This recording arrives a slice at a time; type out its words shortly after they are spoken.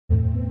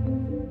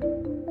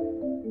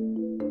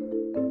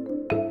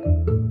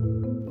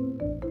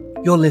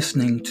You're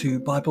listening to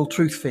Bible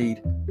Truth Feed,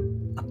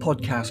 a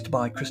podcast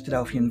by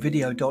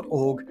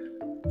Christadelphianvideo.org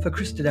for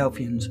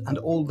Christadelphians and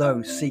all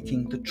those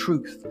seeking the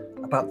truth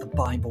about the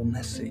Bible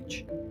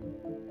message.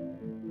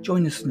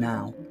 Join us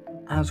now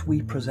as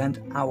we present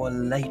our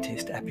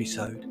latest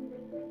episode.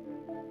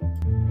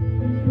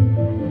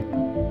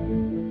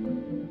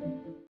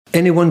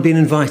 Anyone been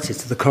invited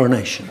to the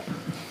coronation?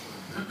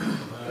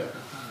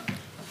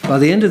 By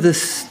the end of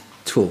this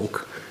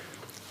talk,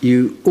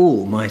 you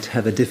all might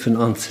have a different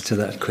answer to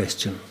that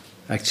question,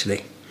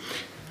 actually.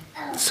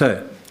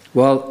 So,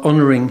 while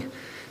honouring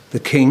the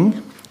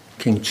King,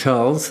 King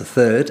Charles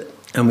III,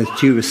 and with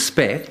due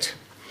respect,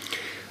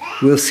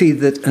 we'll see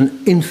that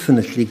an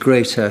infinitely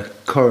greater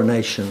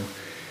coronation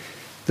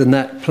than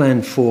that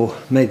planned for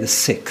May the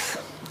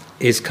 6th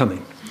is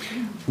coming.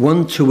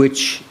 One to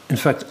which, in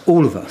fact,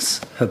 all of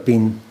us have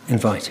been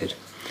invited.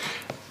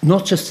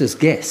 Not just as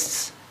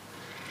guests,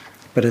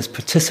 but as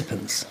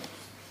participants.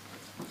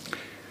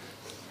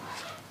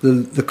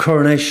 The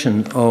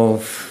coronation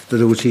of the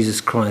Lord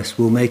Jesus Christ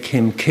will make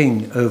him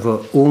king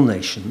over all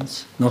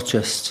nations, not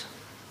just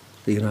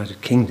the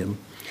United Kingdom,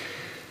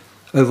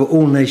 over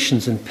all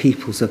nations and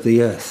peoples of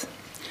the earth.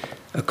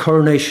 A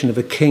coronation of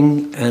a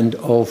king and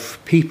of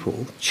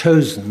people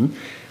chosen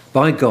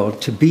by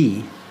God to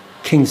be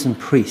kings and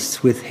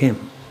priests with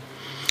him.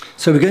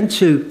 So we're going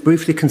to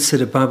briefly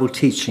consider Bible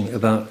teaching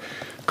about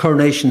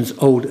coronations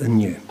old and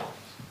new.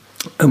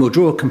 And we'll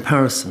draw a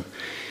comparison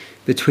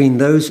between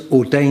those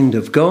ordained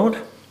of God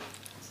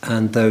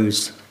and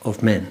those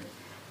of men.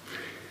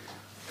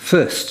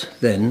 First,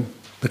 then,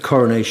 the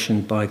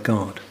coronation by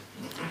God.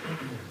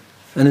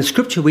 And in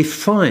Scripture we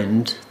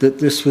find that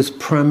this was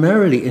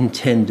primarily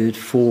intended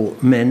for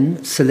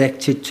men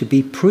selected to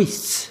be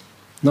priests,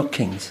 not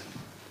kings.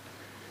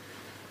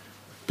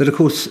 But of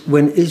course,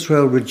 when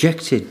Israel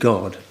rejected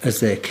God as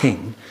their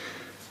king,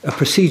 a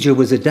procedure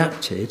was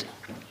adapted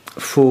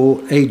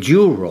for a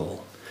dual role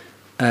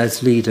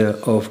as leader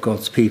of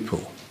God's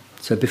people.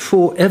 So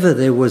before ever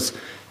there was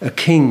a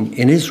king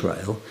in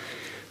Israel,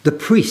 the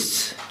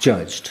priests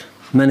judged,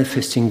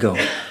 manifesting God.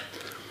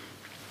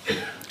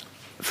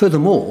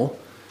 Furthermore,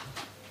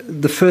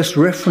 the first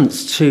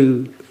reference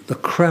to the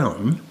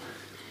crown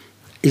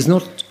is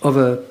not of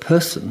a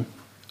person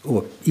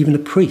or even a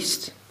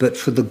priest, but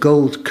for the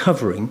gold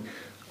covering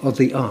of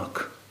the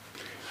ark.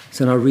 It's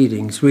in our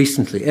readings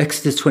recently.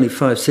 Exodus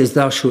 25 says,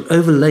 "Thou shalt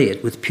overlay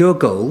it with pure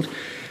gold,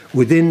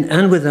 within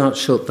and without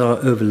shalt thou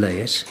overlay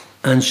it,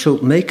 and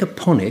shalt make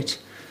upon it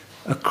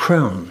a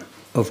crown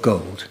of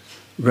gold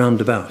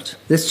round about."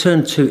 Let's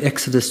turn to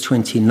Exodus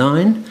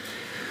 29,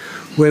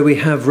 where we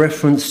have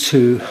reference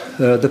to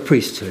the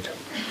priesthood.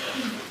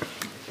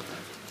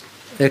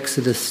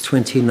 Exodus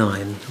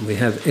 29, we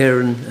have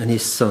Aaron and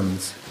his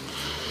sons.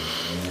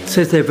 It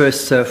says there,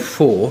 verse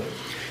 4,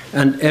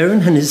 "And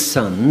Aaron and his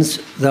sons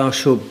thou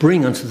shalt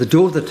bring unto the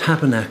door of the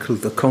tabernacle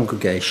of the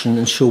congregation,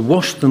 and shalt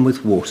wash them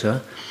with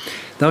water.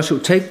 Thou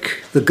shalt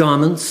take the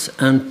garments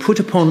and put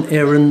upon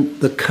Aaron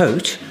the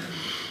coat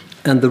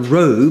and the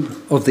robe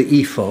of the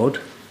ephod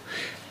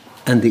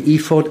and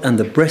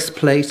the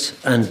breastplate,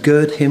 and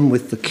gird him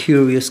with the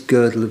curious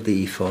girdle of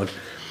the ephod.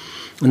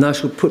 And thou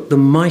shalt put the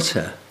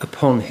mitre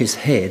upon his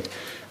head,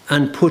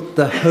 and put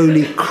the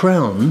holy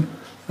crown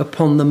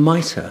upon the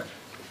mitre.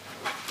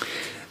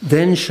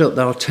 Then shalt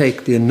thou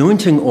take the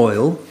anointing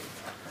oil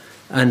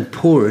and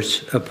pour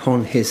it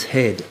upon his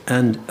head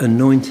and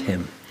anoint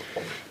him."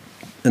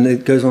 And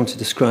it goes on to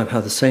describe how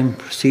the same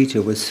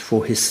procedure was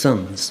for his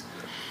sons.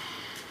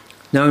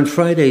 Now, in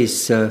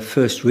Friday's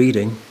first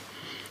reading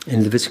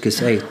in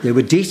Leviticus 8, there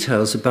were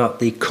details about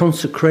the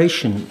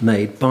consecration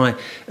made by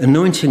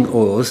anointing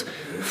oils,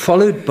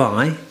 followed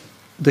by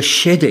the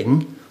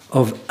shedding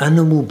of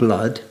animal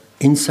blood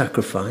in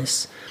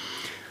sacrifice.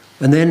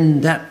 And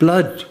then that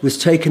blood was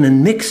taken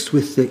and mixed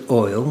with the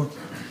oil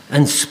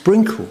and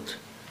sprinkled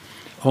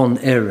on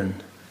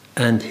Aaron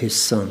and his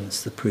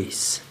sons, the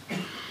priests.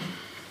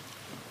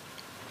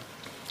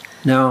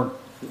 Now,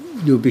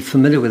 you'll be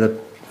familiar with a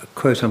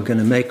quote I'm going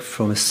to make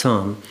from a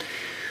psalm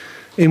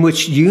in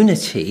which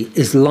unity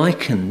is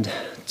likened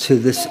to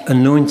this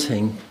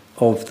anointing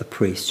of the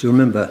priest. You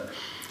remember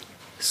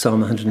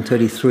Psalm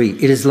 133.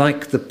 "It is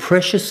like the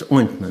precious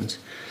ointment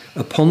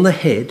upon the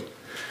head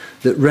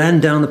that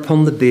ran down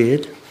upon the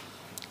beard,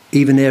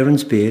 even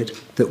Aaron's beard,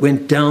 that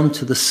went down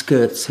to the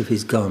skirts of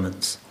his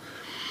garments."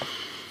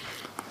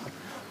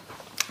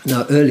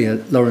 Now,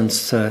 earlier,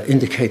 Lawrence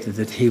indicated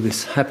that he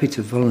was happy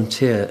to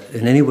volunteer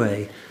in any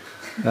way.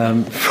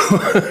 And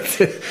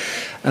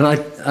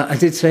I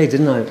did say,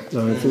 didn't I,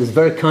 Lawrence? It was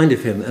very kind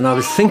of him. And I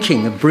was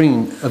thinking of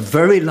bringing a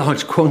very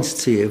large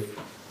quantity of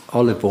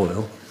olive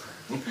oil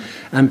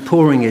and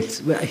pouring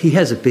it. Well, he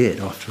has a beard,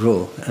 after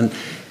all. And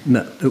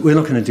no, we're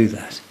not going to do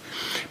that.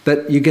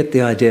 But you get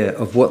the idea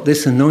of what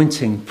this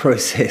anointing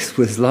process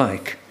was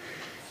like.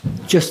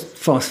 Just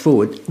fast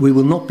forward, we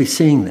will not be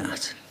seeing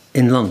that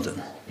in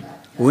London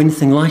or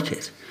anything like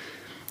it.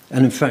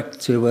 And in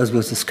fact, as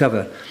we'll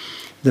discover,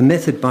 the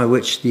method by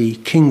which the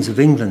kings of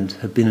England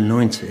have been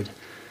anointed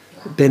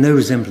bear no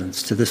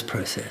resemblance to this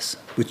process,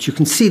 which you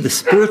can see the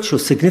spiritual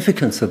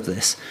significance of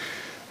this.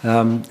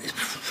 It's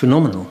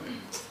phenomenal.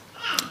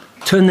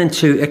 Turn then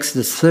to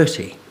Exodus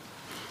 30,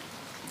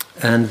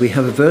 and we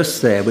have a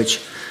verse there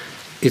which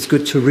is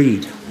good to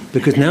read,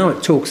 because now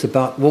it talks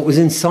about what was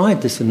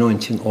inside this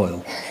anointing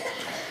oil.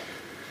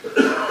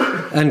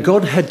 And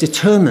God had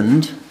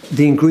determined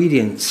the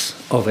ingredients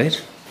of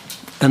it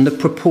and the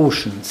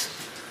proportions,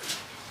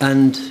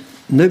 and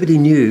nobody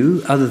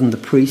knew, other than the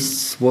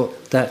priests,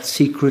 what that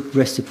secret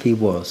recipe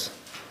was.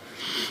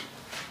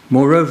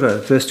 Moreover,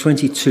 verse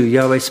 22,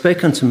 Yahweh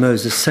spake unto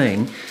Moses,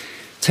 saying,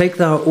 Take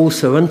thou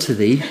also unto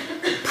thee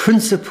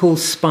principal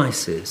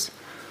spices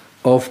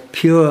of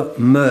pure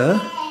myrrh,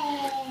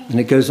 and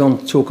it goes on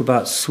to talk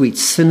about sweet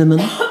cinnamon,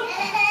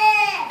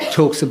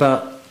 talks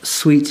about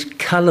sweet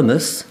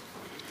calamus,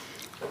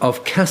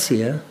 of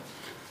cassia,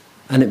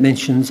 and it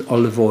mentions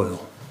olive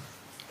oil.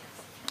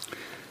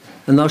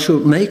 And thou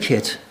shalt make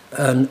it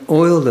an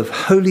oil of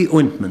holy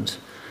ointment,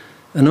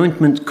 an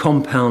ointment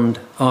compound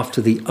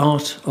after the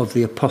art of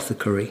the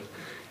apothecary.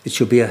 It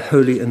shall be a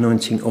holy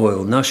anointing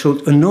oil. And thou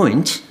shalt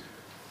anoint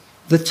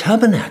the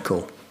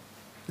tabernacle.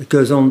 It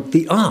goes on,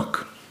 the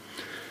ark,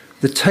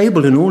 the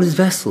table and all his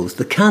vessels,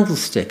 the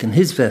candlestick and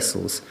his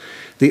vessels,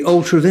 the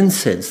altar of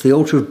incense, the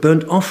altar of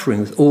burnt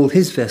offering with all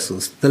his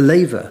vessels, the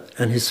laver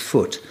and his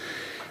foot.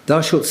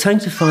 Thou shalt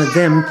sanctify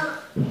them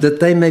that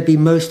they may be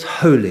most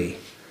holy.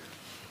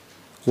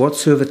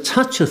 Whatsoever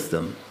toucheth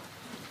them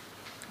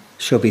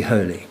shall be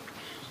holy.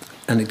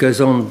 And it goes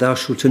on, thou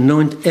shalt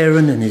anoint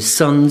Aaron and his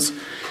sons,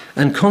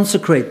 and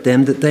consecrate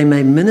them that they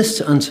may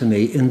minister unto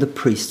me in the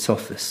priest's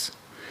office.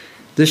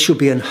 This shall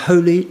be an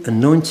holy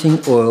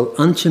anointing oil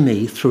unto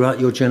me throughout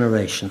your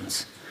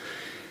generations.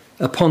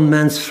 Upon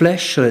man's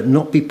flesh shall it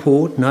not be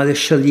poured, neither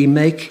shall ye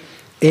make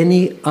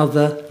any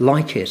other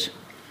like it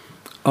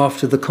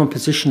after the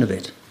composition of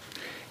it.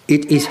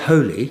 It is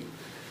holy,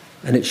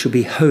 and it shall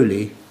be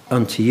holy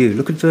unto you.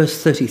 Look at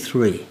verse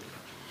 33.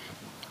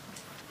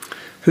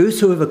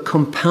 Whosoever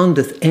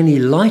compoundeth any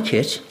like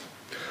it,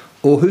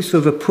 or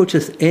whosoever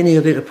putteth any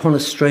of it upon a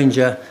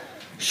stranger,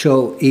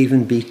 shall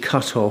even be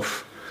cut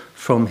off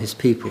from his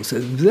people. So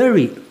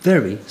very,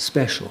 very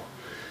special.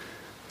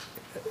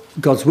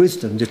 God's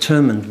wisdom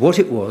determined what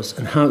it was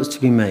and how it was to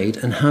be made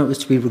and how it was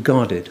to be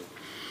regarded.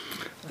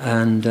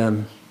 And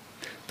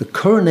the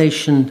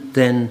coronation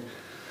then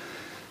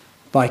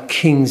by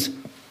kings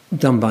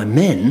done by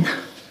men,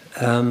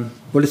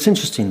 well, it's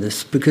interesting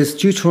this, because in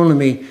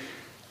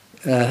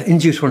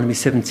Deuteronomy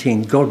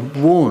 17, God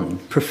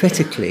warned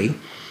prophetically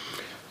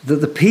that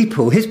the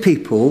people, his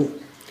people,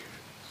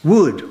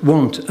 would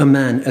want a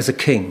man as a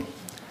king,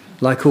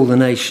 like all the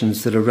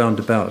nations that are round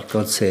about,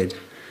 God said.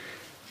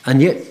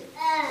 And yet,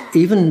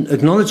 even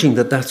acknowledging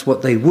that that's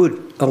what they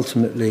would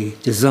ultimately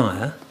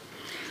desire,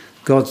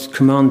 God's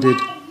commanded,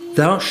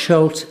 thou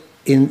shalt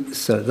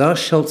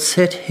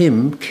set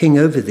him king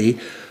over thee,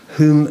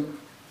 whom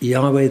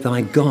Yahweh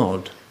thy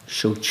God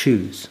shall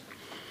choose.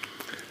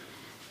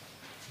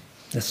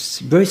 That's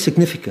very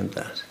significant,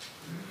 that.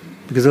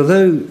 Because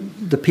although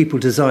the people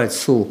desired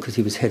Saul because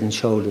he was head and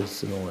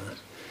shoulders and all that,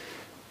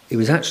 it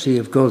was actually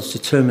of God's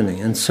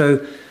determining. And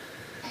so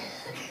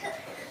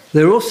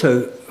there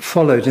also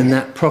followed in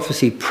that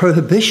prophecy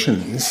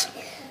prohibitions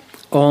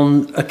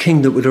on a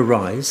king that would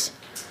arise.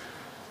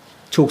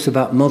 Talks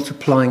about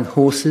multiplying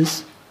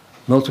horses,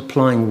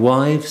 multiplying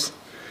wives,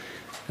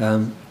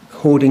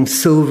 hoarding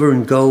silver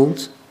and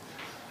gold,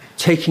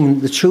 taking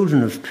the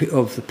children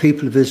of the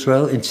people of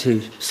Israel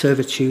into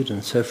servitude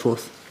and so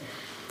forth.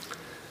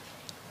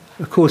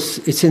 Of course,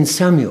 it's in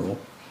Samuel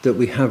that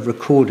we have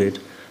recorded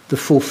the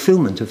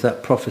fulfillment of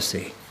that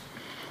prophecy.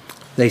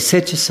 They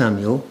said to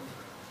Samuel,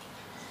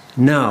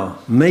 now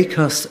make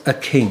us a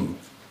king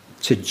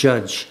to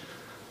judge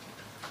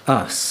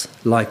us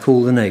like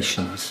all the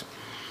nations.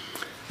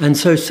 And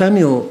so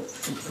Samuel,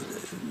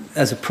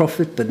 as a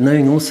prophet, but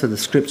knowing also the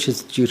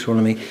scriptures,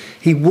 Deuteronomy,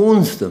 he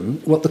warns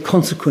them what the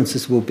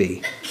consequences will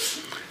be.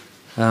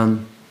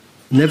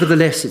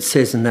 Nevertheless, it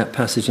says in that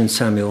passage in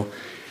Samuel,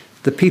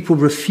 the people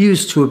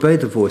refused to obey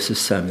the voice of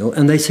Samuel,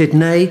 and they said,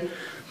 nay,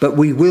 but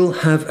we will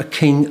have a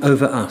king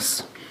over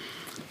us,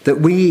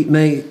 that we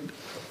may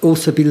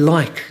also be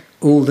like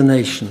all the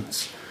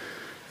nations,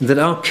 and that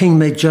our king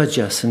may judge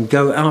us and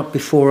go out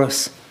before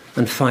us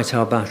and fight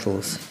our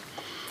battles.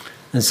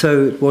 And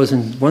so it was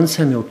in 1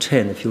 Samuel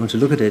 10, if you want to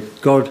look at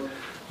it, God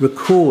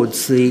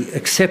records the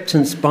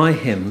acceptance by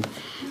him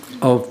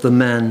of the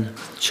man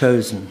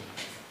chosen.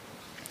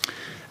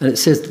 And it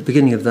says at the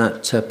beginning of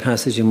that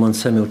passage in 1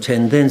 Samuel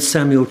 10, then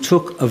Samuel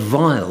took a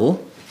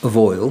vial of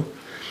oil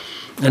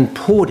and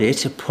poured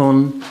it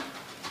upon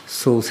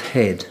Saul's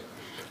head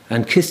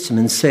and kissed him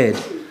and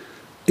said,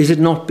 is it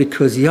not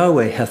because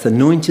Yahweh hath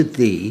anointed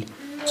thee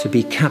to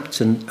be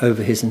captain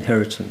over his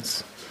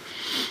inheritance?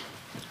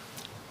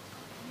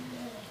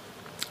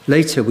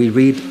 Later we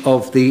read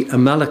of the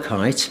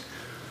Amalekite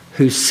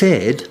who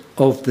said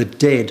of the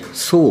dead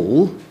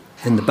Saul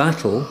in the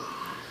battle,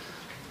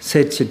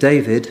 said to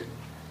David,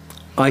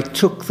 I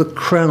took the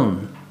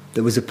crown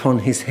that was upon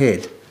his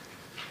head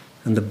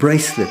and the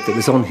bracelet that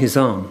was on his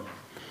arm.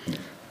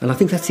 And I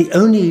think that's the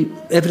only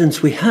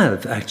evidence we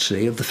have,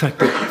 actually, of the fact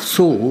that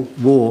Saul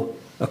wore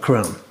a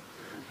crown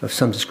of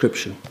some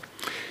description.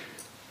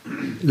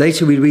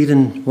 Later we read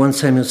in 1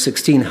 Samuel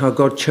 16 how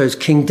God chose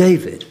King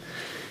David,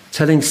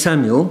 telling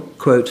Samuel,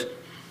 quote,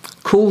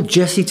 "Call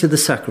Jesse to the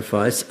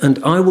sacrifice, and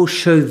I will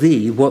show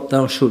thee what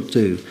thou shalt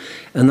do,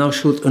 and thou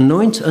shalt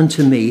anoint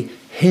unto me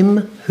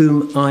him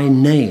whom I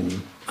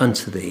name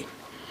unto thee."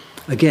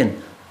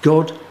 Again,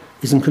 God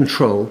is in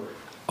control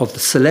of the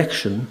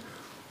selection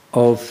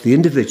of the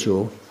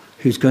individual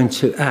who's going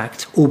to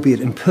act,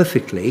 albeit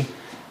imperfectly,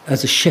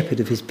 as a shepherd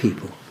of his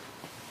people.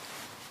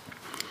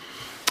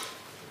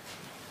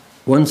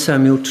 2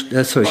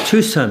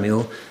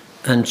 Samuel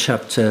and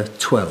chapter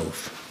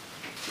 12.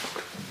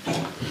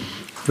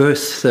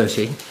 Verse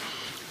 30,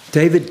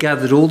 David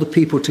gathered all the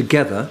people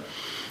together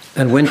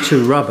and went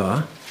to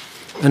Rabbah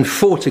and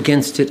fought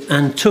against it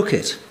and took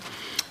it.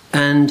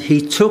 And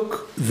he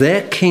took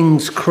their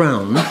king's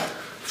crown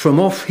from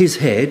off his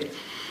head,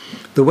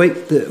 the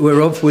weight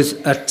whereof was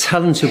a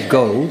talent of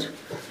gold,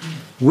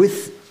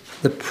 with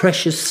the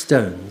precious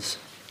stones,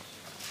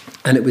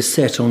 and it was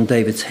set on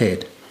David's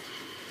head.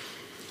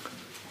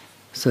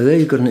 So there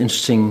you've got an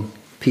interesting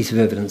piece of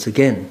evidence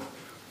again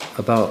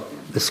about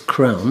this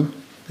crown,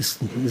 this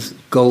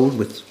gold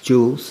with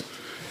jewels.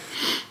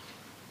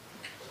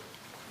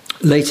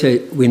 Later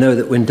we know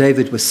that when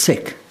David was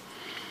sick,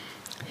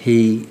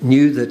 he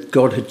knew that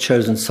God had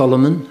chosen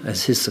Solomon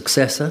as his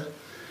successor,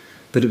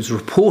 but it was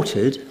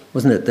reported,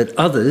 wasn't it, that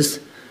others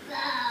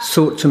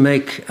sought to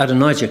make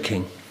Adonijah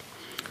king.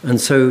 And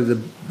so the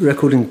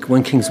record in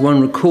 1 Kings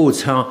 1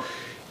 records how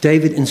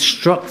David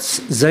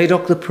instructs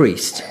Zadok the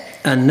priest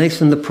and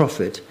Nathan the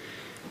prophet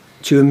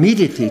to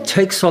immediately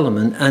take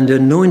Solomon and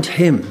anoint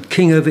him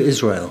king over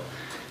Israel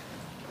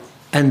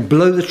and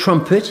blow the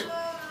trumpet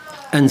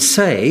and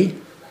say,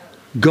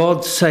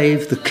 "God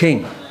save the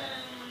king."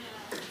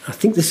 I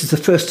think this is the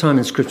first time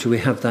in Scripture we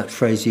have that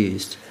phrase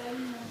used.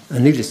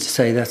 And needless to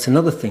say, that's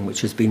another thing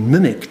which has been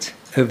mimicked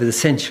over the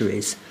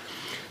centuries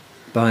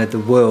by the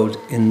world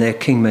in their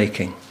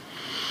king-making.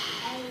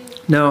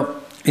 Now,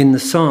 in the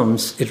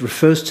Psalms, it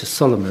refers to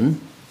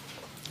Solomon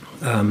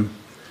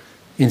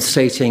in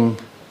stating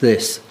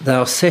this: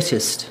 "Thou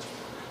settest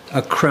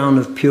a crown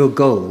of pure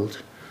gold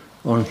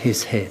on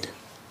his head."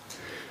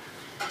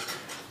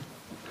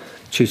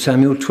 2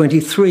 Samuel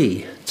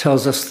 23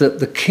 tells us that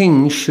the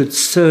king should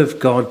serve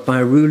God by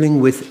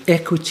ruling with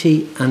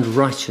equity and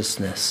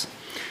righteousness.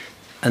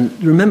 And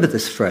remember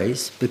this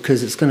phrase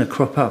because it's going to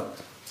crop up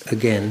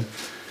again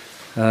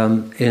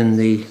in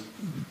the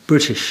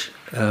British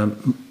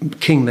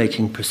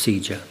king-making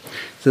procedure.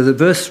 So the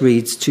verse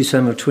reads, 2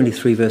 Samuel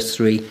 23 verse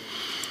 3,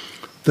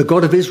 "The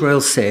God of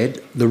Israel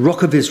said, the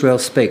Rock of Israel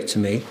spake to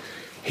me,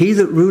 he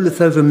that ruleth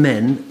over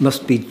men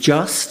must be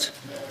just,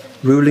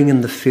 ruling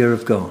in the fear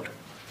of God."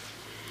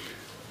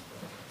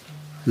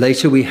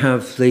 Later we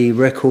have the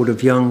record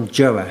of young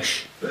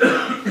Joash.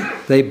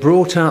 "They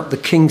brought out the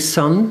king's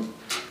son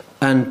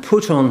and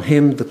put on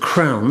him the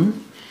crown,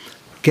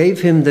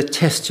 gave him the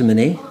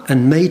testimony,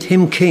 and made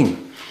him king.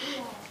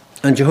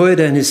 And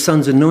Jehoiada and his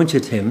sons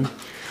anointed him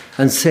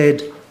and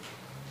said,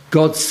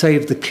 God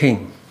save the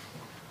king."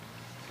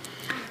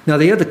 Now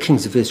the other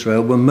kings of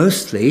Israel were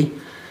mostly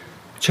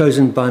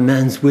chosen by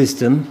man's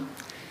wisdom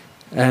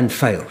and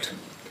failed.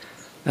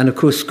 And of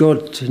course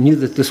God knew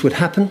that this would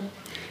happen.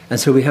 And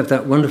so we have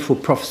that wonderful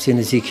prophecy in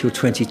Ezekiel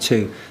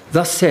 22.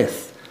 "Thus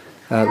saith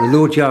the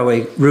Lord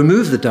Yahweh,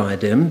 remove the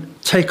diadem,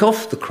 take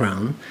off the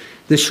crown.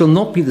 This shall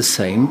not be the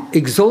same.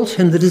 Exalt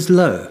him that is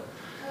low,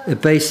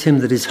 abase him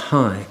that is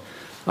high.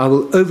 I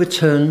will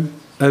overturn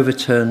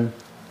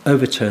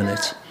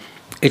it.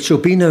 It shall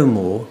be no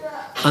more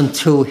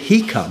until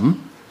he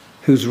come,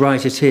 whose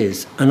right it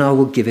is, and I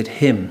will give it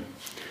him."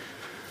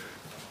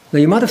 Now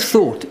you might have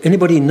thought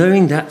anybody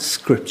knowing that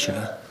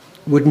scripture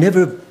would never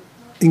have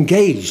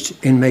engaged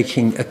in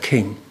making a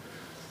king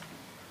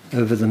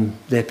over them,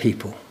 their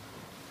people,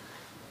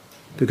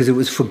 because it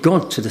was for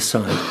God to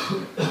decide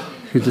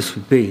who this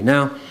would be.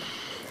 Now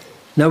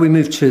we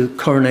move to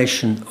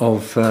coronation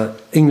of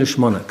English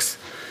monarchs,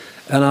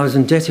 and I was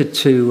indebted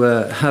to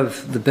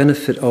have the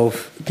benefit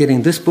of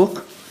getting this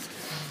book,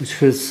 which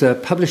was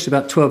published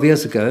about 12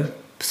 years ago,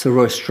 Sir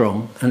Roy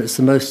Strong, and it's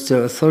the most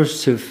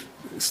authoritative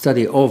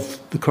study of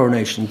the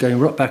coronation, going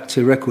right back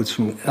to records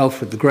from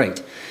Alfred the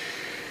Great.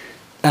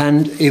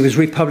 And it was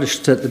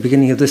republished at the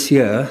beginning of this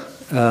year.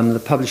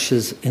 The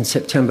publishers in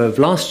September of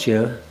last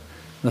year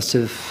must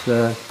have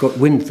got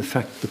wind of the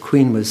fact the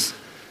Queen was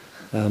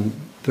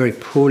very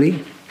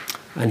poorly,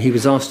 and he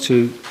was asked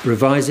to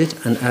revise it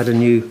and add a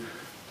new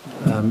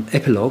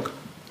epilogue.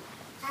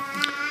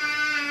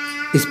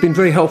 It's been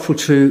very helpful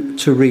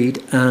to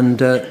read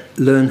and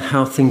learn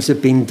how things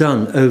have been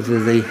done over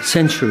the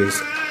centuries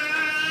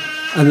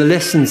and the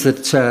lessons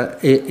that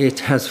it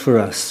has for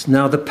us.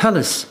 Now, the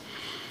palace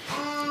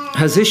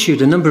has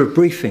issued a number of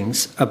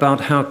briefings about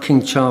how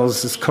King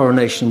Charles's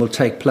coronation will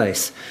take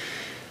place.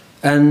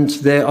 And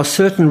there are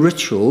certain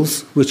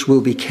rituals which will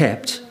be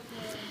kept,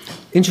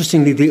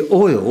 Interestingly, the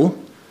oil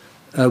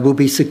will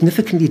be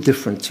significantly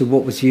different to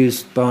what was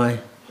used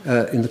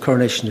in the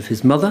coronation of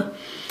his mother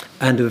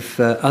and of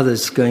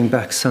others going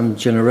back some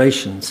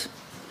generations.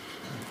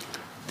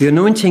 The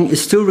anointing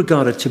is still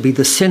regarded to be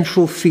the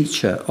central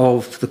feature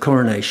of the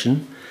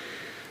coronation,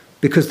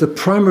 because the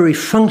primary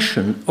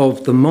function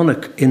of the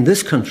monarch in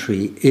this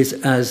country is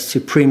as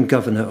supreme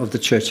governor of the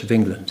Church of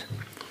England,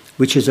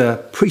 which is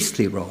a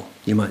priestly role,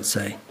 you might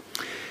say.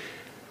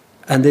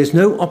 And there's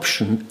no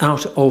option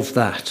out of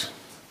that.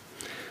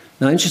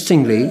 Now,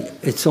 interestingly,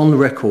 it's on the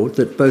record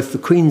that both the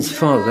Queen's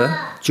father,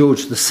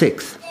 George VI,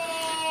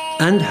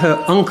 and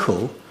her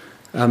uncle,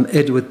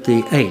 Edward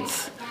VIII,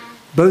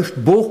 both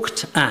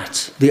balked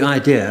at the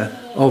idea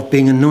of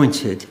being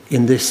anointed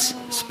in this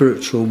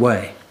spiritual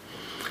way.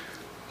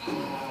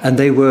 And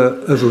they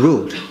were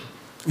overruled,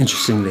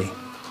 interestingly.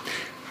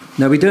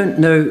 Now, we don't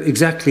know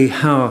exactly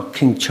how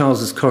King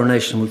Charles's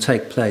coronation will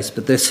take place,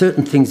 but there are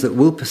certain things that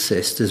will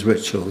persist as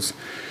rituals.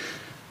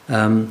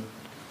 And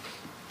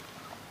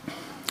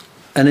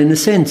in a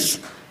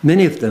sense,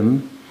 many of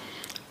them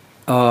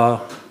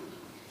are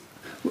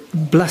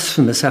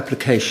blasphemous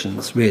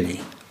applications,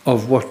 really,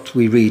 of what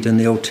we read in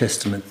the Old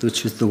Testament,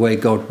 which was the way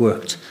God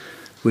worked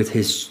with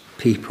his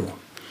people.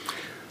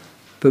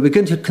 But we're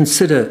going to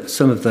consider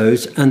some of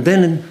those, and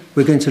then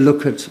we're going to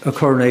look at a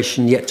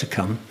coronation yet to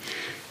come,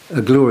 a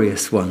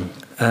glorious one,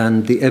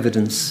 and the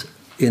evidence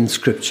in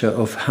Scripture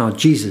of how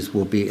Jesus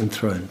will be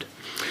enthroned.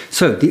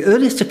 So, the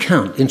earliest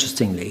account,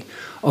 interestingly,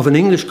 of an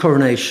English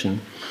coronation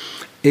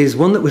is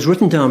one that was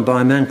written down by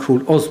a man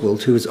called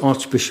Oswald, who was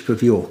Archbishop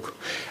of York.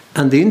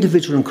 And the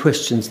individual in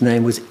question's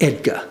name was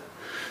Edgar.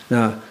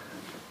 Now,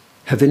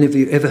 have any of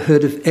you ever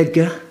heard of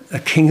Edgar, a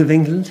king of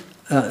England?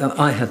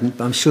 I hadn't,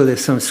 but I'm sure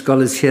there's some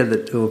scholars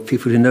here or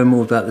people who know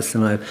more about this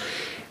than I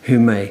who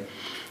may.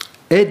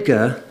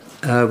 Edgar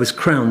was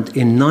crowned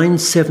in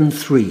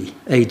 973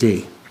 AD,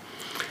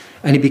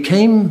 and he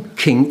became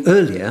king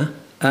earlier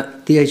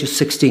at the age of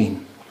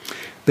 16.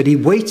 But he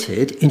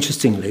waited,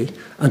 interestingly,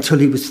 until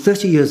he was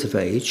 30 years of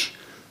age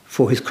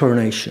for his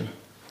coronation.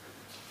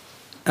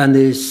 And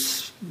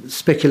there's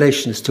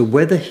speculation as to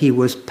whether he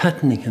was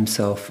patterning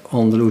himself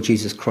on the Lord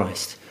Jesus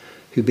Christ,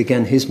 who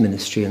began his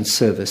ministry and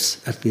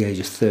service at the age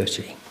of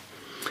 30.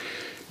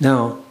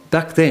 Now,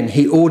 back then,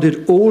 he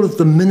ordered all of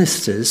the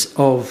ministers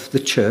of the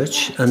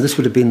church, and this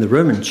would have been the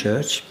Roman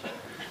church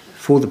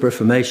for the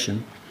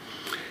Reformation,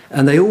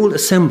 and they all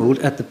assembled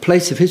at the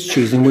place of his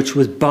choosing, which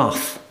was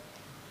Bath,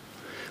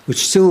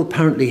 which still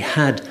apparently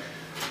had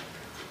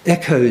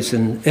echoes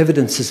and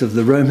evidences of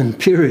the Roman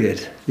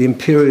period, the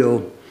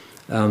imperial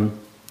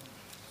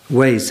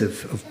ways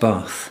of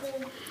Bath.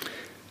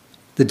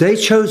 The day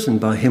chosen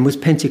by him was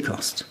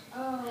Pentecost,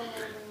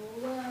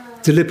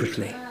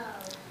 deliberately.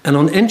 And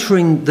on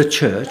entering the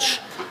church,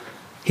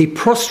 he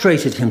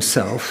prostrated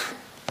himself,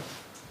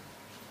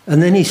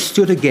 and then he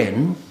stood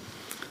again,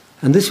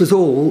 and this was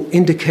all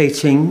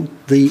indicating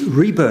the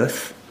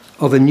rebirth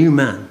of a new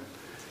man,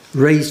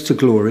 raised to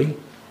glory,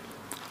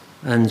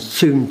 and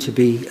soon to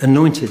be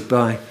anointed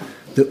by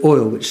the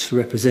oil which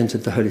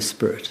represented the Holy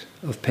Spirit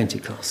of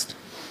Pentecost.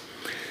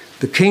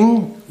 The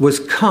king was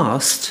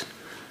cast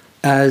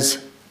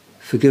as,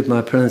 forgive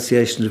my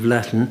pronunciation of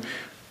Latin,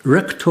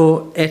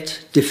 rector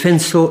et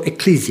defensor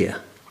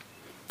ecclesia,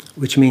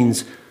 which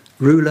means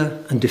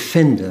ruler and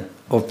defender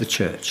of the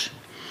church.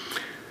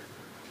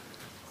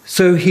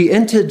 So he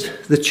entered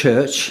the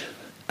church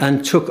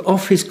and took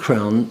off his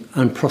crown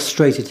and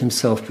prostrated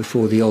himself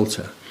before the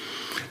altar.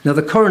 Now,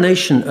 the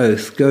coronation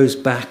oath goes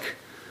back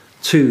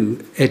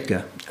to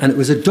Edgar, and it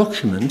was a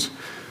document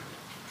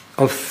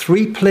of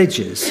 3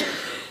 pledges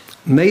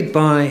made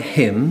by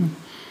him,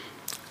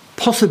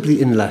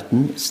 possibly in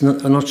Latin,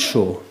 I'm not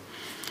sure.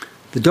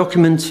 The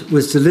document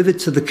was delivered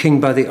to the king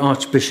by the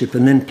archbishop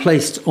and then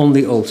placed on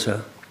the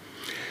altar.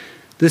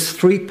 This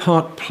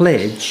 3-part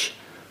pledge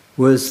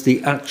was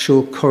the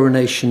actual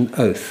coronation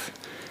oath,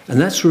 and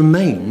that's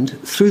remained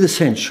through the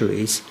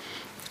centuries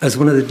as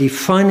one of the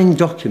defining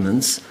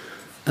documents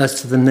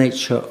as to the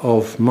nature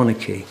of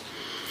monarchy.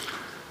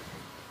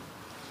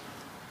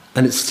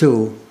 And it's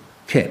still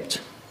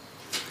kept,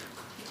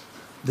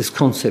 this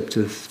concept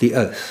of the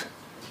oath,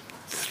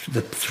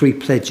 the 3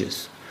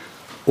 pledges,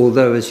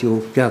 although, as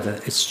you'll gather,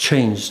 it's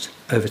changed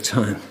over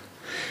time.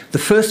 The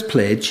first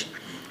pledge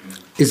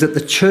is that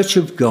the Church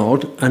of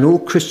God and all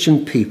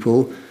Christian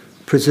people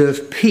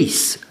preserve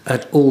peace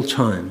at all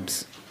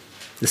times.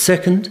 The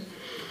second,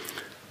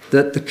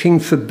 that the king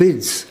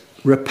forbids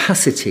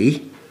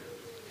rapacity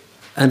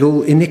and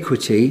all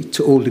iniquity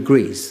to all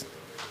degrees.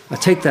 I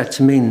take that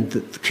to mean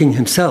that the king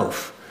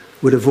himself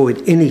would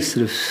avoid any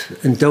sort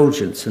of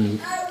indulgence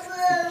and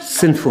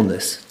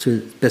sinfulness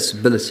to his best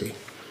ability.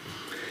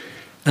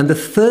 And the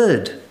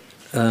third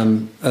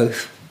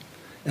oath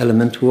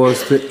element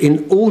was that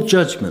in all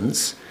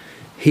judgments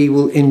he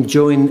will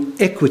enjoin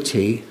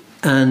equity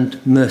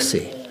and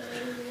mercy.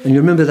 And you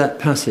remember that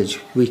passage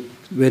we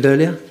read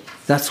earlier?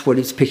 That's what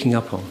it's picking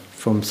up on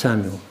from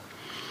Samuel.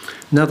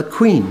 Now the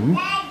Queen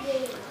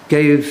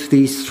gave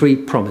these 3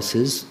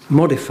 promises,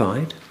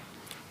 modified,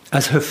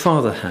 as her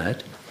father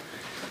had,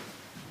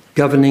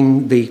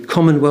 governing the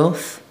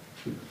Commonwealth,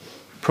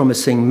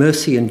 promising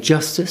mercy and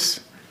justice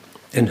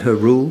in her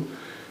rule,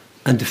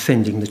 and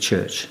defending the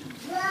church.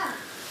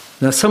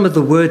 Now, some of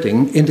the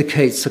wording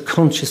indicates a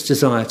conscious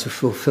desire to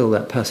fulfill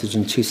that passage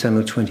in 2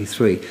 Samuel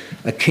 23.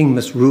 A king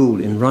must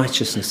rule in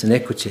righteousness and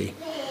equity.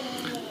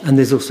 And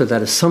there's also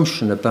that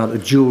assumption about a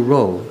dual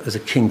role as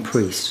a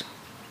king-priest.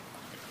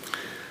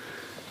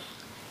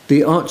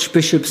 The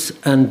archbishops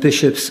and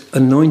bishops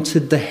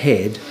anointed the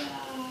head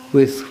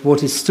with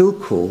what is still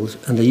called,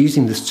 and they're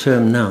using this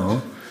term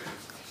now,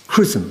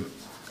 chrism,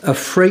 a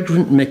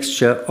fragrant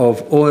mixture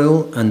of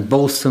oil and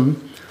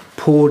balsam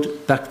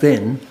poured back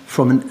then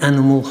from an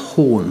animal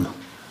horn.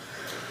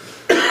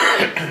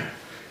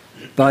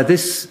 By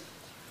this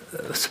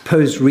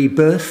supposed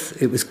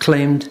rebirth, it was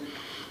claimed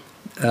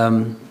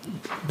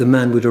the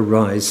man would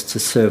arise to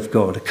serve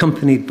God,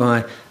 accompanied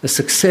by a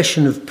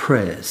succession of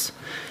prayers.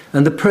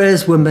 And the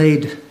prayers were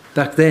made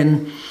back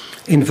then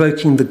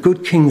invoking the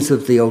good kings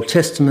of the Old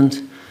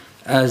Testament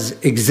as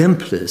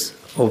exemplars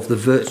of the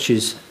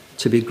virtues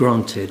to be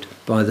granted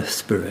by the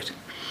Spirit.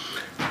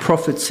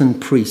 Prophets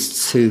and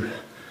priests who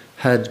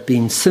had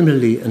been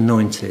similarly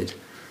anointed,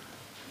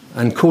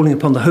 and calling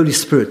upon the Holy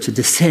Spirit to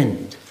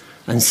descend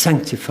and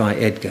sanctify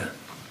Edgar.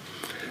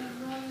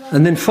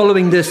 And then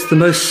following this, the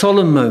most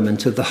solemn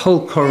moment of the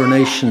whole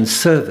coronation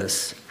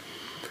service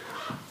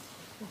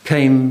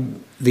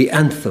came the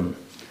anthem,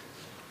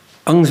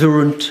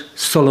 Ungserunt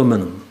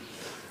Solomonum,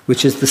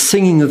 which is the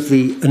singing of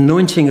the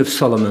anointing of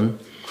Solomon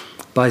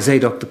by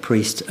Zadok the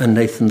priest and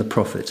Nathan the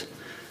prophet,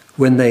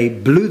 when they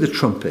blew the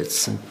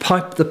trumpets and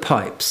piped the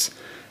pipes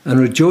and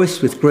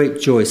rejoiced with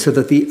great joy, so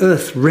that the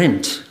earth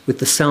rent with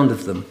the sound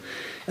of them.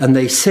 And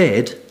they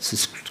said, this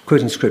is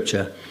quoting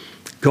scripture,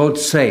 God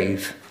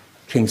save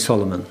King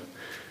Solomon.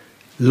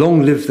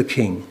 Long live the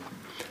king.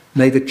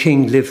 May the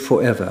king live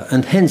forever.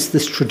 And hence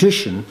this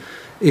tradition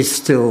is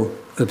still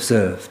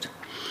observed.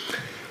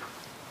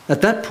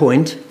 At that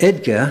point,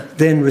 Edgar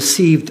then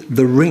received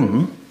the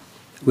ring,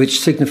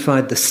 which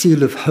signified the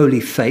seal of holy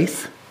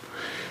faith,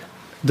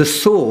 the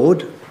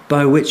sword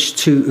by which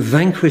to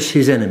vanquish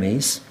his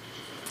enemies,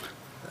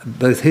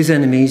 both his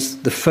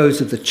enemies, the foes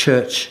of the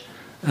church,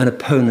 and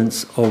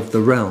opponents of the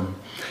realm.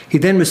 He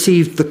then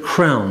received the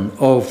crown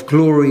of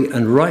glory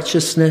and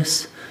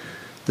righteousness,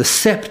 the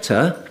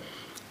scepter,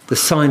 the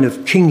sign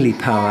of kingly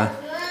power,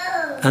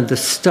 and the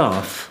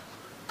staff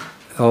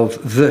of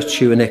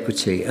virtue and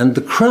equity. And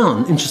the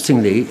crown,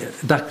 interestingly,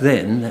 back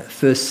then, that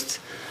first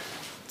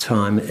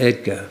time,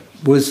 Edgar,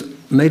 was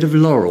made of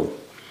laurel,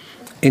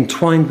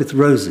 entwined with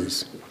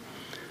roses.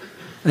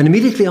 And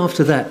immediately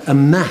after that, a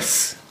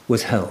mass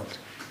was held,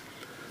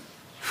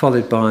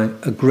 followed by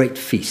a great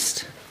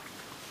feast.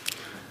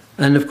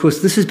 And of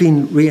course, this has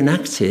been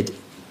reenacted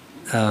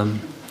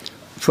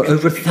for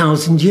over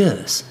 1,000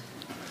 years.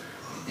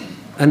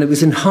 And it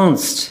was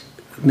enhanced,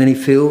 many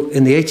feel,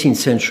 in the 18th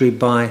century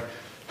by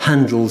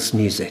Handel's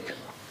music.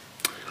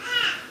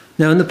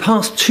 Now, in the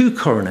past two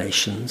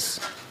coronations,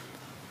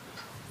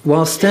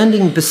 while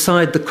standing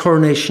beside the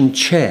coronation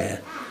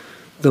chair,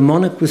 the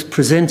monarch was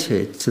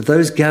presented to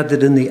those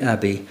gathered in the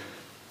abbey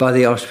by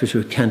the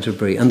Archbishop of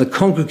Canterbury, and the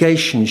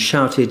congregation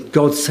shouted,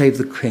 God save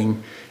the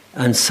King,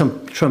 and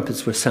some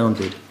trumpets were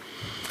sounded.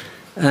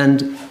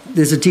 And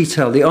there's a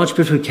detail. The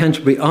Archbishop of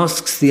Canterbury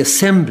asks the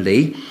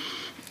assembly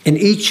in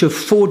each of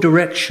four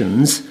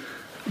directions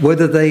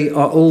whether they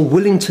are all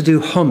willing to do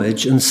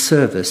homage and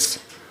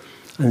service.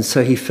 And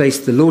so he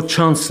faced the Lord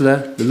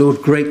Chancellor, the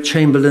Lord Great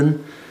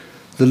Chamberlain,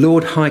 the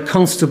Lord High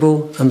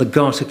Constable, and the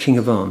Garter King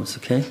of Arms,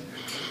 okay?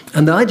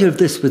 And the idea of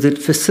this was it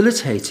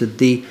facilitated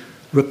the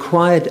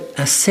required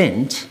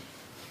assent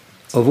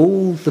of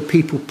all the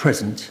people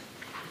present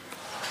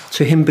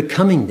to him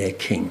becoming their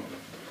king.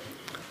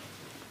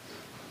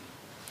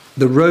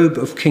 The robe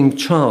of King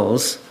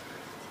Charles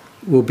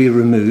will be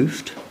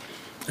removed,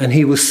 and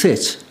he will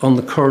sit on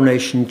the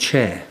coronation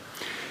chair,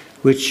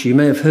 which you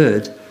may have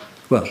heard,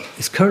 well,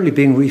 is currently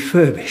being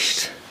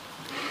refurbished.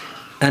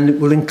 And it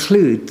will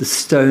include the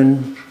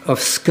stone of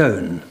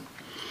Scone,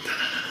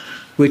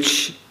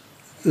 which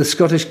the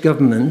Scottish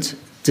government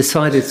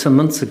decided some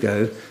months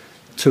ago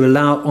to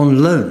allow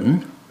on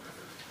loan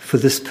for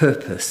this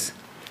purpose,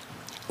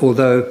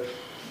 although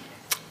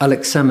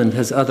Alex Salmond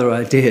has other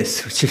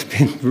ideas which have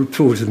been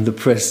reported in the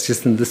press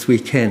just in this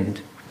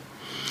weekend.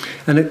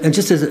 And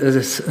just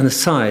as an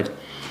aside,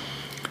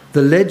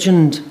 the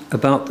legend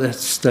about that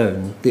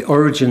stone, the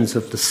origins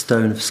of the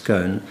stone of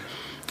Scone,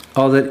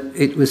 are that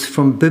it was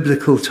from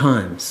biblical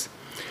times.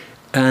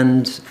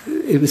 And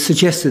it was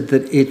suggested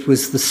that it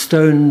was the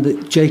stone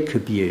that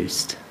Jacob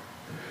used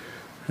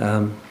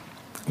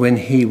when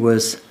he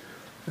was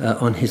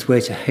on his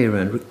way to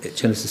Haran,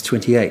 Genesis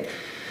 28.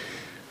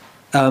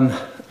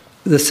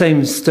 The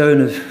same stone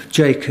of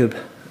Jacob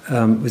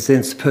was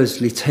then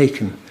supposedly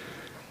taken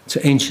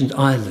to ancient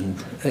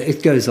Ireland.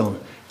 It goes on.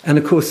 And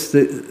of course,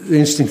 the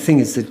interesting thing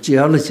is that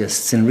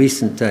geologists in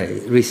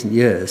recent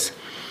years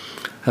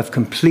have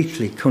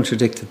completely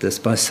contradicted this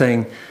by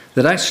saying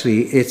that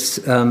actually it's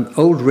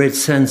old red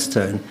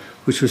sandstone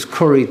which was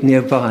quarried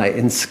nearby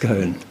in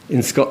Scone,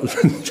 in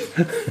Scotland.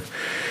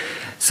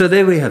 So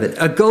there we have it.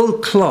 A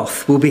gold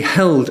cloth will be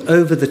held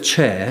over the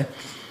chair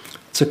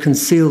to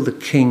conceal the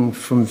king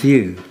from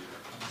view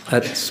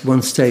at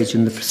one stage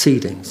in the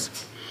proceedings.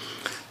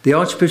 The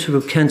Archbishop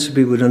of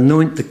Canterbury would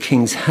anoint the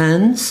king's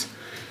hands,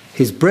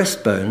 his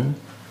breastbone,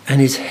 and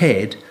his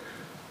head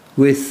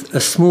with a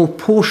small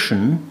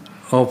portion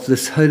of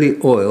this holy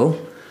oil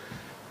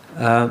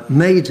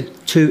made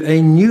to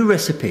a new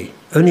recipe,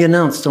 only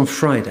announced on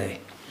Friday,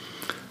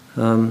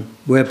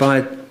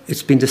 whereby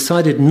it's been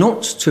decided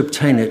not to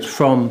obtain it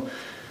from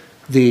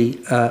the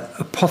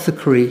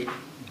apothecary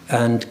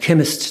and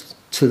chemist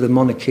to the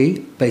monarchy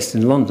based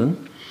in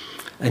London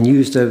and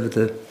used over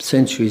the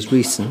centuries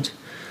recent,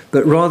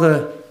 but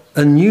rather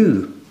a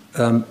new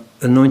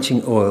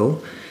anointing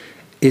oil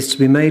is to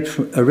be made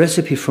from a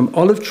recipe from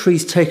olive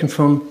trees taken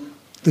from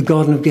the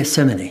Garden of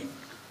Gethsemane,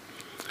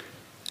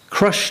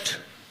 crushed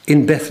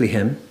in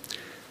Bethlehem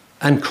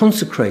and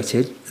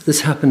consecrated,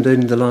 this happened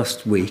in the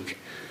last week,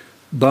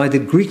 by the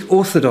Greek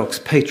Orthodox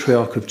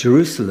Patriarch of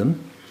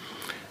Jerusalem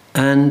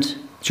and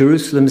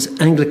Jerusalem's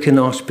Anglican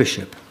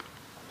Archbishop.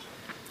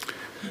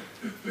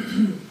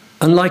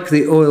 Unlike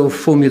the oil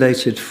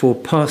formulated for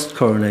past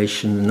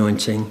coronation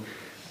anointing,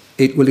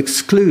 it will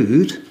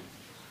exclude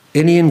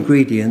any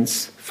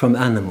ingredients from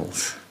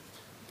animals.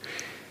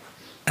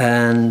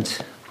 And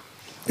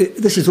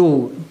this is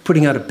all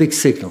putting out a big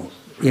signal,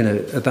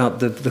 about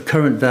the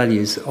current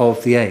values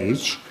of the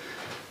age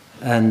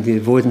and the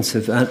avoidance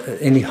of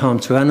any harm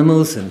to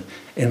animals and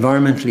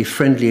environmentally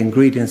friendly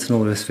ingredients and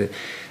all the rest of it.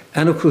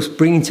 And of course,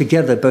 bringing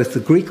together both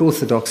the Greek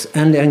Orthodox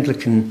and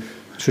Anglican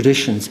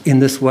traditions in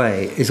this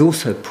way is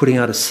also putting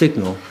out a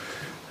signal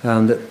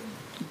that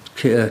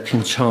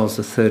King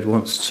Charles III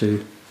wants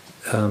to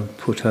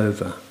put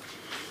over.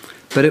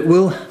 But it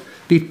will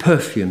be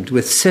perfumed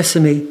with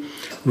sesame,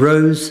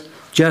 rose,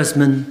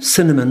 jasmine,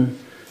 cinnamon,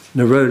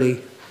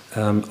 neroli,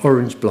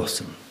 orange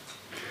blossom.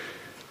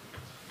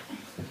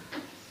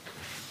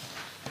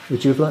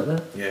 Would you have liked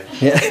that? Yeah.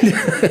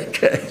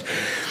 Okay.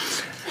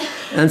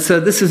 And so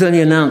this was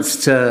only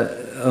announced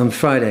on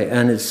Friday,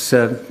 and it's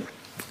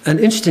and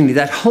interestingly,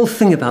 that whole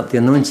thing about the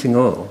anointing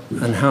oil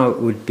and how it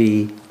would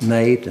be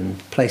made and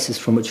places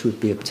from which it would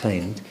be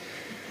obtained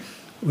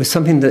was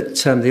something that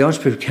the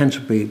Archbishop of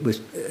Canterbury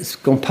has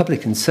gone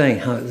public in saying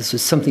how this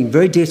was something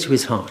very dear to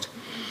his heart.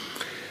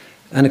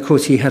 And of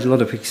course, he had a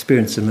lot of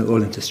experience in the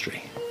oil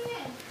industry.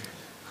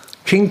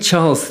 King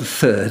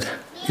Charles III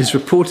is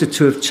reported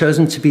to have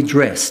chosen to be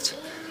dressed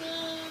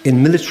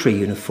in military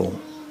uniform.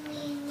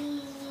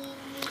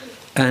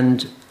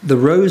 And the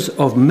rows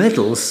of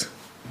medals,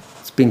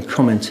 it's been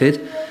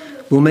commented,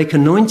 will make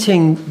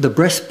anointing the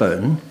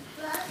breastbone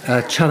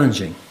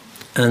challenging.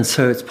 And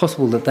so it's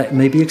possible that that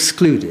may be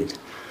excluded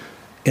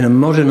in a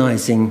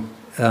modernizing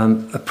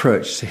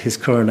approach to his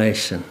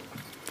coronation.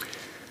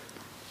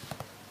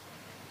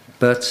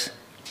 But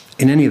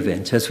in any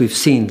event, as we've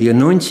seen, the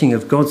anointing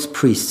of God's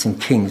priests and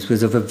kings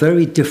was of a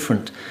very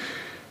different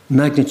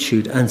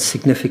magnitude and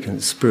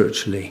significance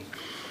spiritually.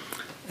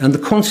 And the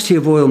quantity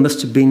of oil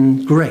must have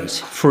been great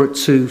for it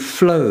to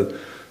flow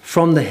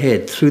from the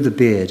head, through the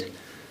beard,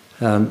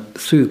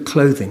 through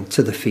clothing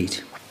to the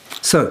feet.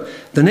 So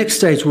the next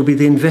stage will be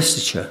the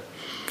investiture.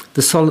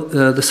 The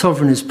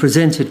sovereign is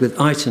presented with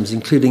items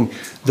including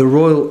the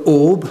royal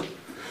orb,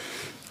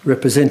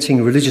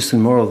 representing religious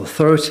and moral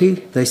authority,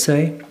 they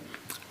say,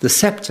 the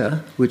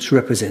scepter, which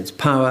represents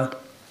power,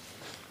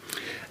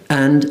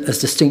 and, as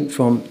distinct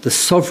from the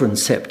sovereign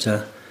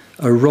scepter,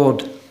 a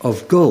rod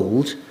of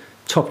gold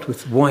topped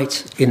with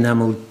white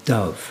enamelled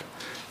dove,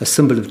 a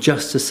symbol of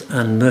justice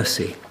and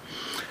mercy.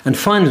 And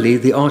finally,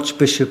 the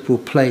Archbishop will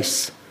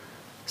place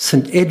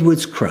St.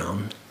 Edward's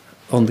crown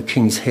on the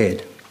king's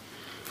head.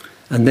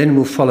 And then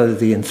will follow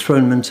the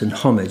enthronement and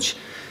homage.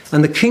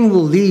 And the king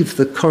will leave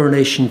the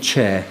coronation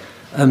chair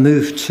and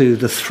move to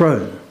the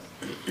throne.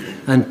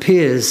 And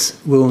peers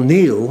will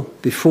kneel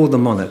before the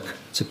monarch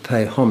to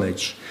pay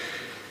homage.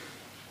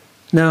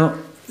 Now,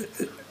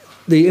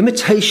 the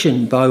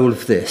imitation by all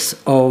of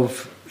this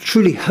of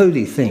truly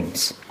holy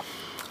things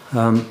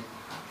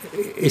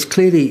is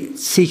clearly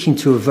seeking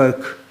to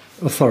evoke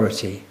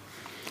authority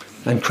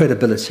and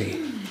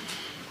credibility.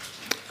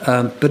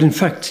 But in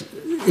fact,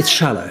 it's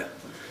shallow.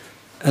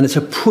 And it's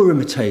a poor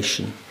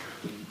imitation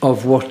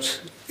of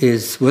what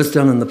was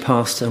done in the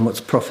past and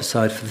what's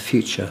prophesied for the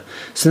future.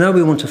 So now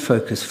we want to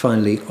focus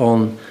finally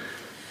on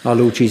our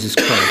Lord Jesus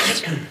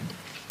Christ.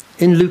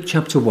 In Luke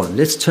chapter 1,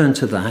 let's turn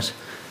to that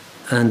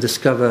and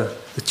discover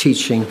the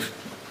teaching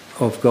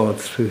of God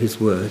through his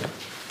word.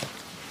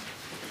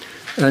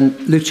 And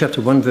Luke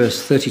chapter 1,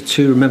 verse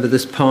 32, remember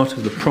this part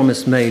of the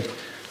promise made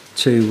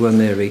to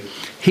Mary.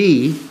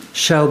 He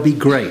shall be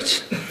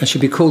great and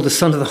shall be called the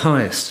Son of the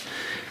Highest.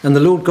 And the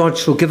Lord God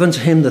shall give unto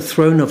him the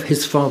throne of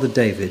his father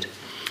David.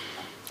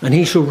 And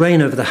he shall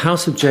reign over the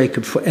house of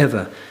Jacob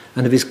forever,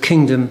 and of his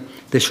kingdom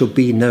there shall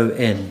be no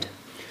end.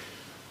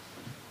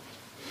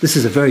 This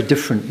is a very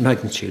different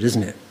magnitude,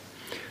 isn't it?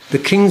 The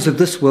kings of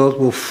this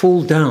world will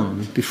fall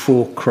down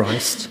before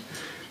Christ,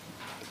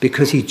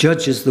 because he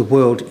judges the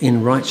world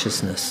in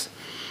righteousness.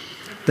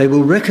 They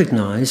will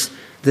recognize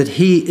that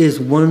he is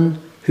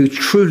one who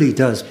truly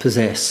does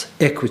possess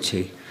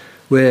equity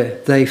where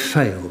they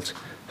failed,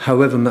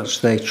 however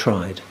much they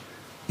tried,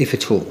 if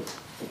at all.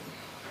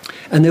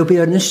 And there'll be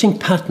an interesting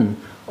pattern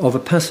of a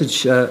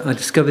passage I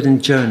discovered in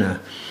Jonah.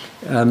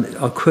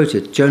 I'll quote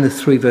it, Jonah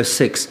 3 verse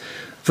 6.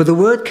 For the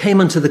word came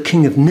unto the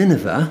king of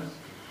Nineveh,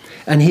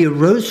 and he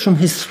arose from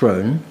his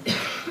throne,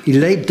 he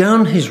laid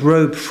down his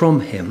robe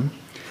from him,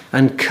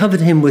 and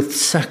covered him with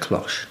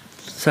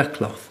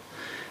sackcloth,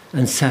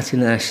 and sat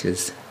in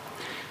ashes.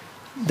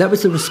 That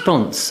was the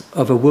response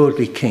of a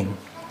worldly king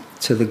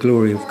to the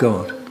glory of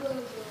God.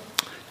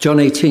 John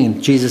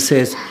 18, Jesus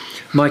says,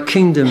 my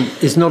kingdom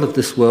is not of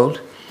this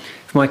world.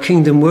 If my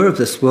kingdom were of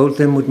this world,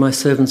 then would my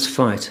servants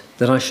fight,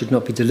 that I should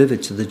not be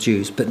delivered to the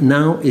Jews. But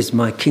now is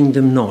my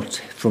kingdom not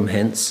from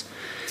hence.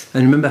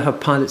 And remember how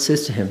Pilate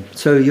says to him,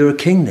 so you're a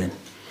king then?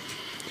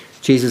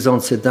 Jesus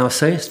answered, thou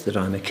sayest that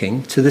I'm a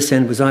king. To this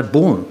end was I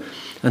born,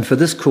 and for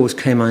this cause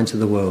came I into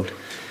the world.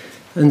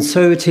 And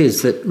so it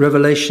is that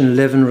Revelation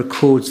 11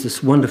 records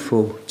this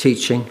wonderful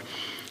teaching.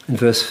 In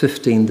verse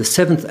 15, the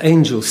seventh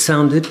angel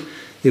sounded.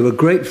 There were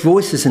great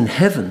voices in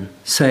heaven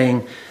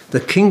saying, the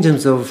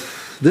kingdoms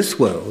of this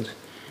world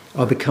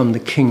are become the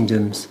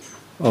kingdoms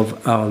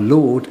of our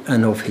Lord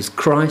and of his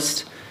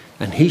Christ,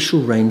 and he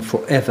shall reign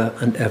forever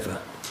and ever.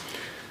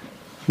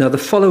 Now the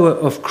follower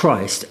of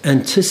Christ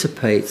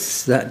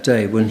anticipates that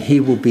day when he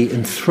will be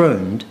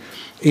enthroned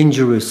in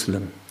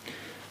Jerusalem.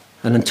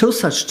 And until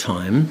such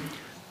time,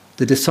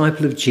 the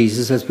disciple of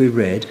Jesus, as we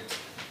read,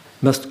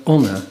 must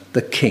honour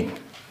the king.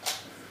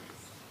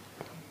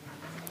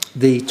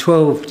 The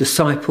 12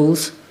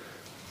 disciples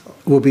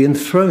will be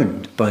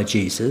enthroned by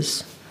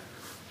Jesus,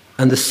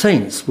 and the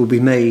saints will be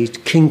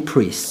made king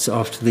priests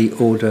after the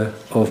order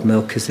of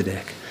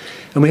Melchizedek.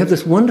 And we have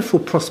this wonderful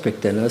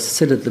prospect then, as I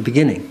said at the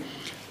beginning.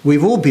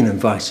 We've all been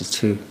invited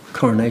to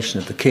coronation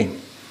of the king.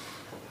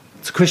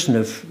 It's a question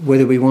of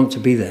whether we want to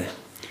be there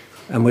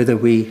and whether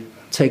we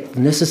take the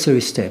necessary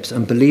steps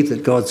and believe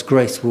that God's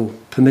grace will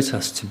permit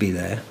us to be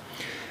there.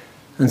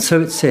 And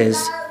so it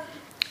says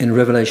in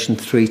Revelation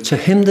 3, to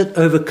him that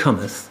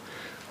overcometh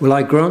will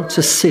I grant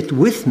to sit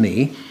with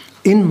me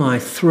in my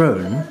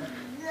throne,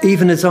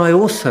 even as I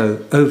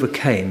also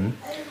overcame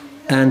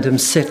and am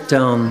set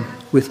down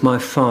with my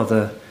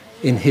Father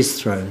in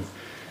his throne.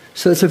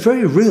 So it's a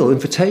very real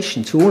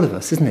invitation to all of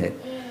us, isn't it?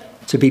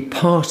 To be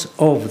part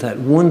of that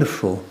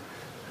wonderful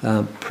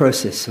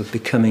process of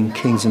becoming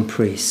kings and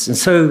priests. And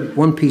so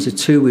 1 Peter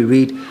 2 we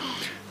read,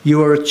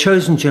 you are a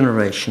chosen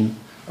generation,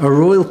 a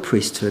royal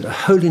priesthood, a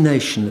holy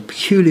nation, a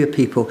peculiar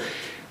people,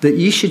 that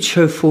ye should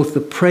show forth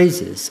the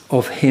praises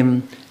of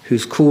him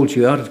who's called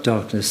you out of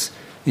darkness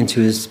into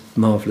his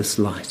marvellous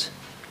light.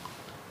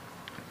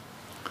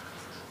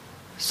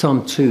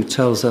 Psalm 2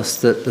 tells us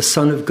that the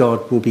Son of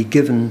God will be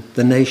given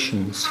the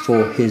nations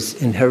for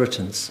his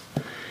inheritance,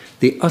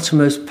 the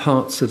uttermost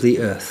parts of the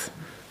earth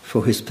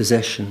for his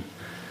possession.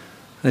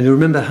 And you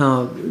remember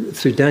how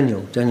through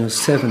Daniel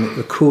 7, it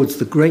records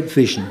the great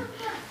vision.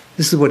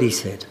 This is what he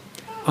said.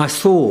 I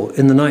saw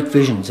in the night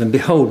visions, and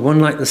behold, one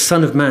like the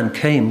Son of Man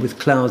came with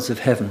clouds of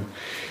heaven.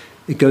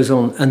 It goes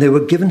on, and they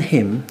were given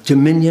him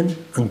dominion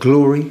and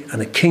glory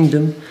and a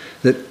kingdom,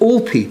 that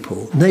all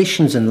people,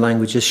 nations and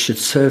languages should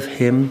serve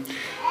him.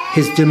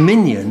 His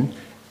dominion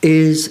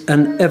is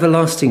an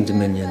everlasting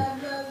dominion,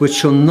 which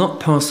shall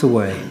not pass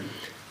away,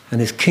 and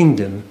his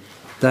kingdom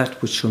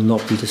that which shall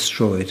not be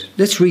destroyed.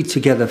 Let's read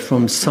together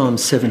from Psalm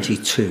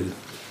 72,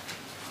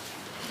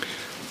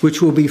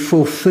 which will be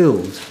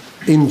fulfilled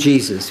in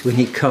Jesus when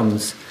he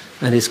comes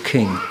and is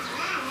king.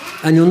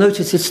 And you'll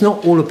notice it's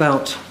not all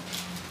about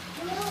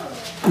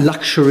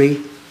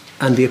luxury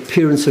and the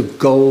appearance of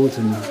gold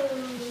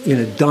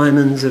and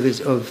diamonds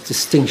of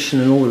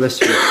distinction and all the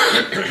rest of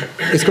it.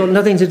 It's got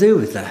nothing to do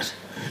with that.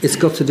 It's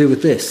got to do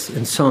with this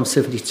in Psalm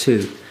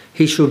 72.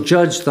 He shall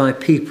judge thy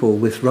people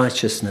with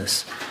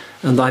righteousness,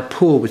 and thy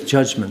poor with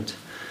judgment.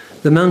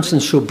 The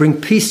mountains shall bring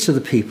peace to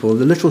the people,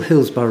 the little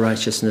hills by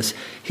righteousness.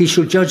 He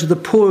shall judge the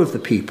poor of the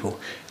people,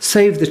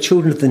 save the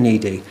children of the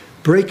needy,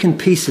 break in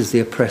pieces the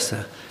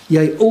oppressor.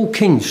 Yea, all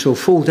kings shall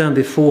fall down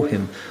before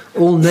him,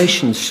 all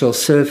nations shall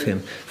serve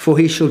him, for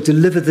he shall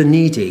deliver the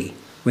needy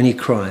when he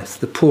crieth,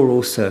 the poor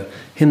also,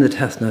 him that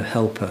hath no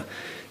helper.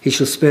 He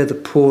shall spare the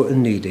poor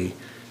and needy,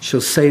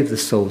 shall save the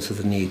souls of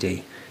the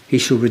needy. He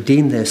shall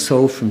redeem their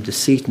soul from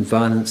deceit and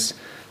violence,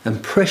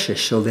 and precious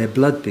shall their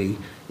blood be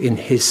in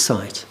his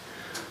sight.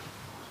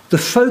 The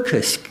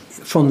focus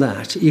from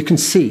that, you can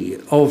see,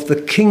 of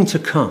the king to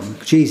come,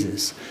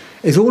 Jesus,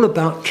 is all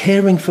about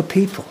caring for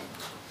people.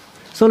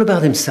 It's not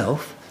about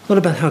himself, not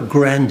about how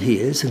grand he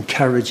is and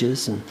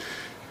carriages and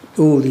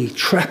all the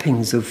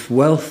trappings of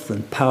wealth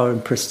and power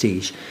and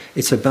prestige.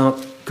 It's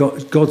about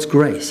God's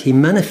grace. He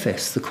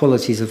manifests the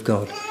qualities of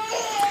God.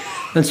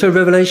 And so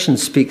Revelation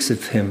speaks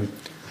of him.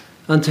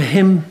 Unto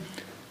him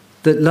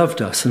that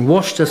loved us and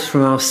washed us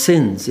from our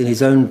sins in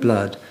his own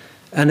blood,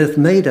 and hath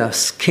made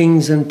us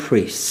kings and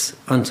priests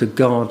unto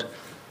God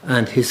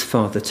and his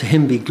Father. To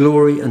him be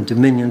glory and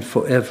dominion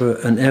forever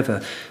and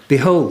ever.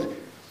 Behold,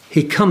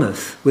 he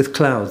cometh with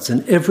clouds,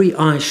 and every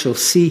eye shall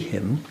see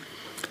him,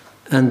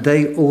 and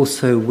they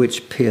also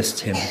which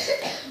pierced him.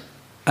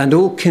 And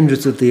all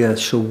kindreds of the earth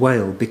shall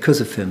wail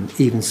because of him.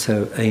 Even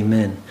so,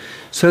 amen.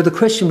 So the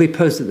question we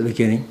posed at the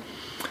beginning,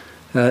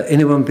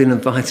 anyone been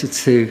invited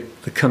to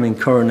the coming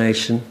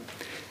coronation?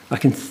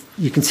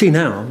 You can see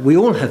now, we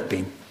all have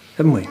been,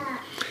 haven't we?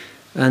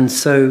 And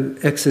so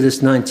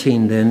Exodus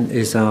 19 then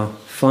is our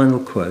final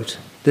quote.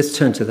 Let's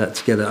turn to that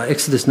together.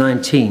 Exodus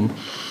 19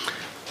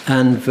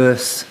 and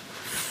verse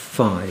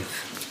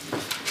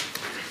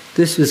 5.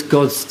 This was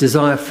God's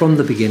desire from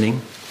the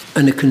beginning,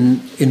 and it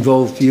can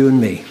involve you and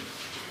me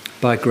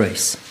by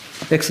grace.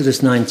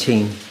 Exodus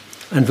 19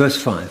 and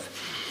verse 5.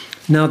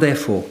 Now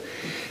therefore,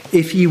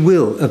 if ye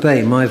will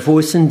obey my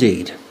voice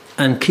indeed,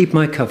 and keep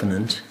my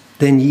covenant,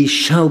 then ye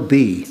shall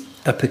be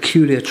a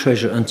peculiar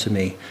treasure unto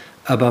me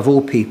above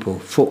all people,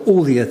 for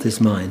all the earth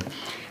is mine.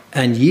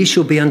 And ye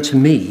shall be unto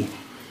me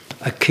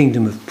a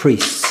kingdom of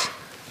priests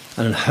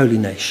and a holy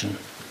nation.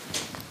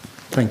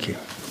 Thank you.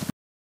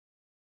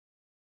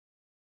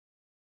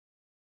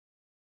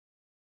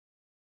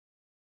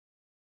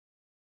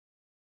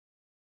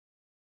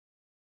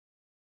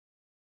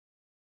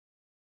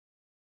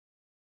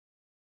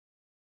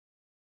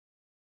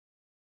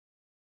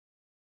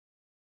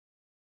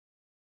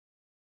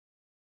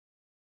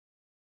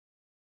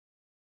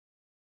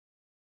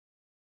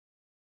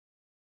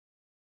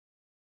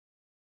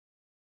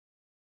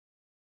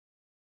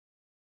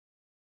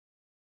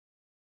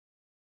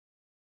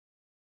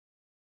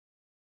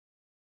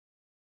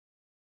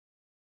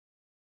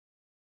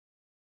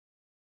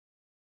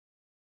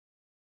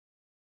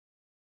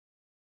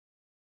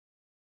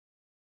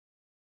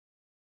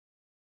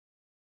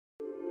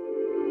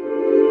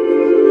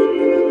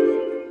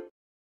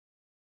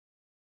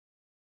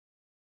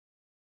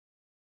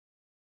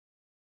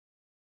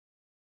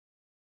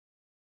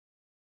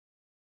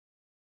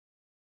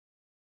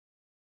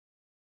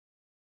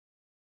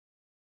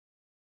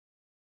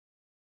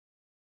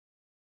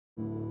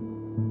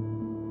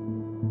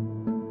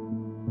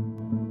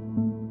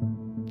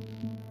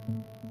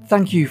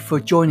 Thank you for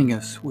joining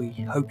us. We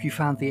hope you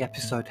found the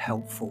episode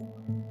helpful.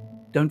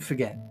 Don't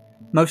forget,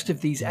 most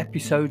of these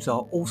episodes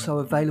are also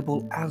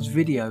available as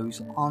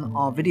videos on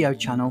our video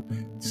channel,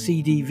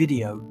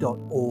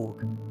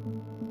 cdvideo.org.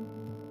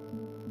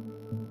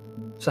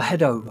 So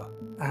head over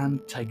and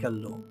take a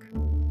look.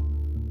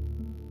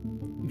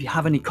 If you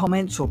have any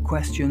comments or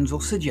questions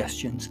or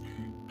suggestions,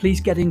 please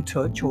get in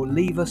touch or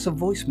leave us a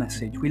voice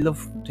message. We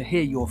love to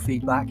hear your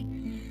feedback.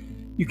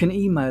 You can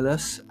email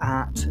us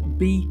at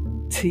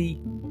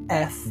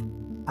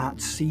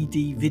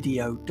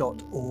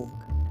btf@cdvideo.org.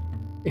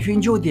 If you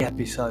enjoyed the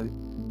episode,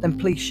 then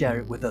please share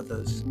it with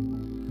others.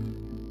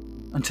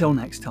 Until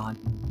next time,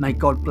 may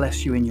God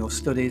bless you in your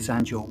studies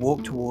and your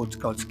walk towards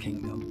God's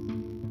kingdom.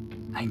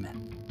 Amen.